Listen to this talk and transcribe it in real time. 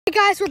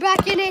Alright guys, we're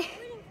back in it.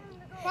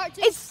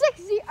 It's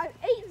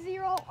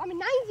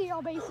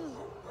 9-0 bases.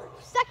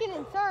 Second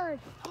and third.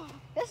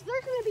 There's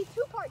gonna be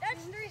 2 parts.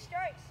 That's 3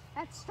 strikes.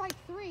 That's strike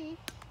 3.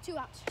 2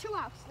 outs. 2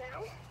 outs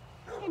now.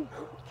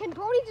 Can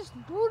Brody just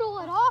brutal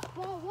it off?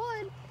 Ball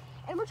 1.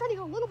 And we're trying to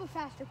go a little bit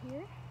faster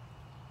here.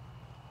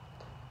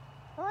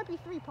 There might be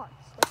 3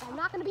 parts, which I'm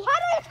not gonna be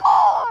had. It's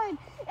gone!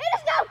 It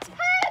is now 10-0.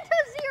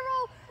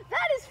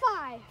 That is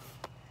 5.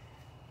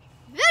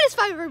 That is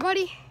 5,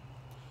 everybody.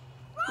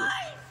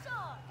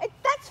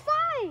 That's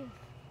 5.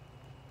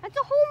 That's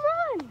a home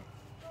run.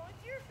 So if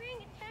you're paying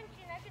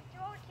attention, I could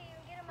throw it to you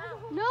and get him out.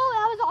 No,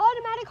 that was an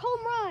automatic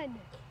home run.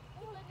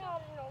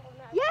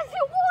 Yes,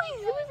 it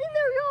was. It was in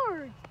their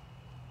yard.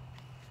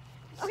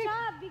 Okay.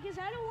 Stop, because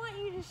I don't want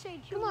you to say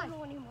too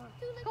little anymore.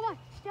 Come on.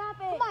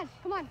 Stop it.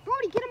 Come on.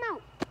 Brody, get him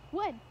out.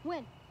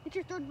 Win. It's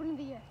your 3rd win of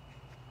the year.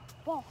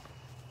 Ball.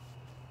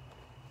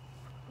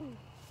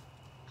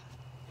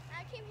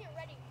 I came here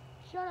ready.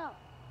 Shut up.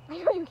 I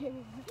know you came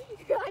here.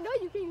 I know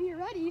you came here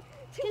ready.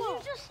 Because you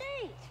just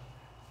ate.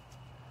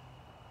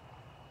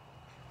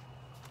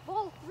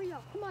 Ball 3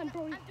 up. Come on,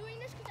 Brody. I'm doing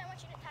this because I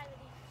want you to tie the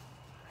defense.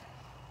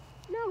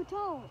 No,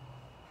 don't.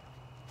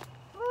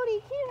 Brody,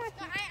 you can't have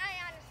to. No, I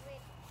honestly,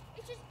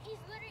 it's just, he's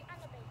literally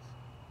on the base.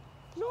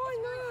 No,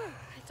 I'm not.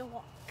 It's a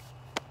walk.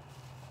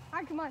 All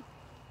right, come on.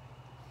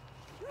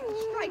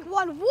 Strike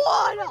 1.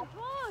 What a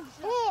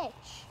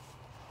pitch.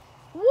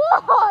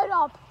 What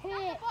a pitch. Not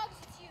the bugs,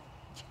 it's you.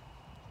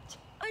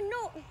 I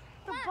know.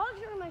 The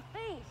bugs are in my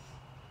face.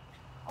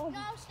 Oh. No,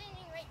 I was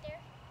standing right there.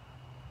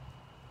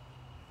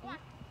 Come on.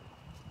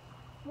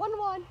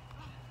 1-1.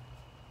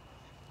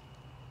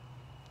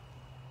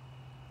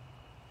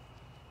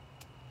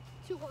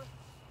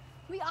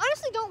 We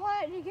honestly don't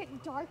want it to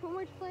get dark when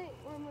we're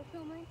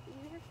filming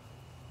either.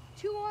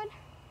 2-1.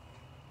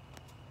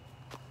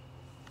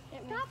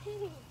 Stop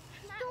hitting.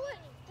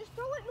 Just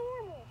throw it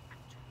normal.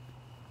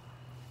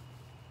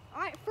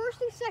 All right,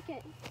 1st and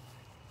 2nd.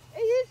 It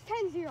is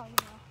 10-0 now.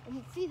 And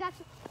you see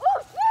that's. Oh,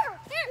 it's there!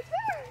 It's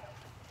there!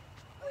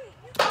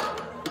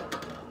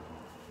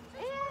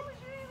 And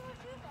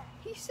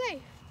he's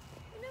safe.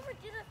 You never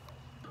did it.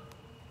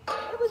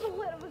 It was a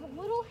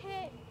little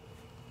hit,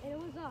 and it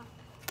was up.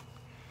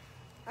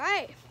 All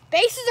right,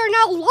 bases are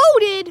now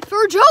loaded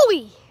for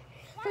Joey.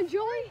 For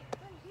Joey.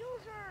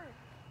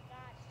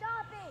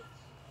 Stop it.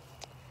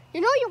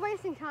 You know you're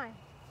wasting time.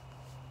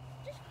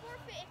 Just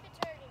forfeit if it's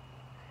hurting.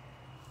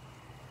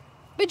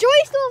 But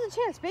Joey still has a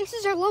chance.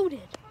 Bases are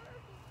loaded.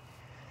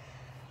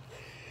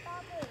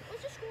 Stop it.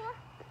 What's the score?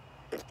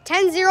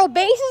 10-0.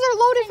 Bases are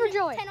loaded for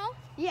Joey. 10-0?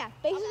 Yeah,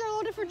 bases are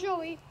loaded for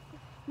Joey.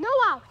 No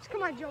outs.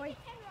 Come on, Joey.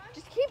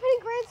 Just keep hitting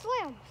grand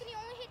slams. Can you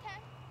only hit 10?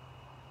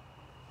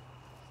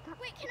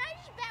 Wait, can I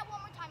just bat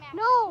one more time after?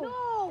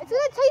 No. It's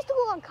gonna taste too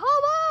long.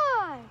 Come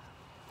on.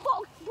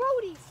 Oh,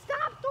 Brody,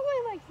 stop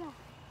throwing like that.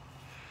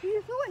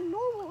 You threw it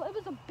normal. It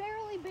was a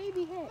barely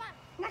baby hit.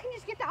 And I can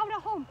just get the out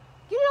at home.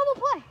 Get a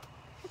double play.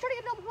 I'm trying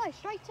to get a double play.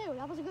 Strike 2.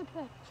 That was a good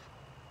pitch.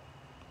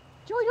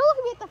 Joey, don't look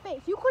at me at the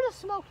face. You could have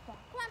smoked that.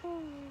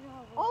 Come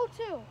Oh, on.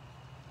 2.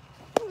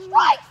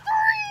 Strike 3!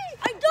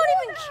 I don't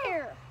even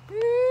care.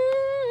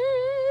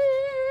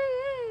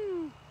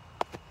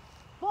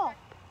 Ball.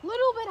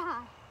 Little bit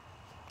high.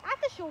 At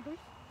the shoulders.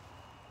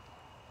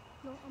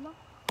 No, I'm not.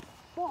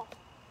 Ball.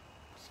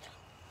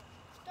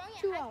 Throwing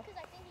it 2-0. high because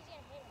I think he's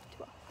going to hit it.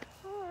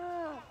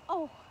 2-0.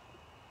 Oh.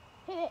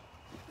 Hit it.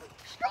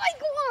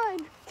 Strike 1!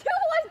 2-1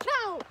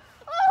 count!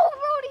 Oh,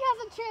 Brody has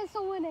a chance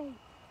of winning.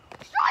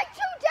 Strike 2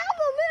 down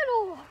the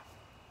middle!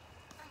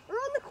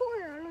 Around the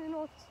corner. I don't even know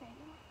what to say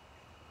anymore.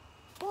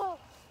 Ball.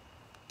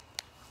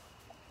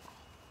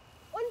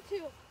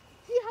 1-2.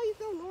 See how you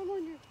throw normal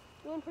and you're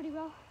doing pretty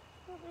well?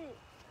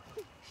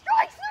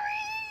 Strike 3!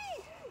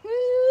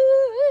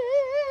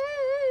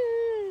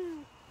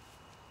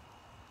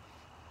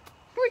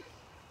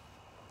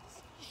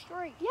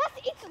 Strike. Yes,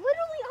 it's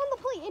literally on the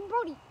plate. And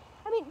Brody,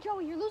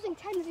 Joey, you're losing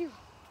 10-0.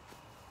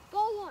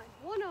 Ball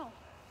 1, 1-0.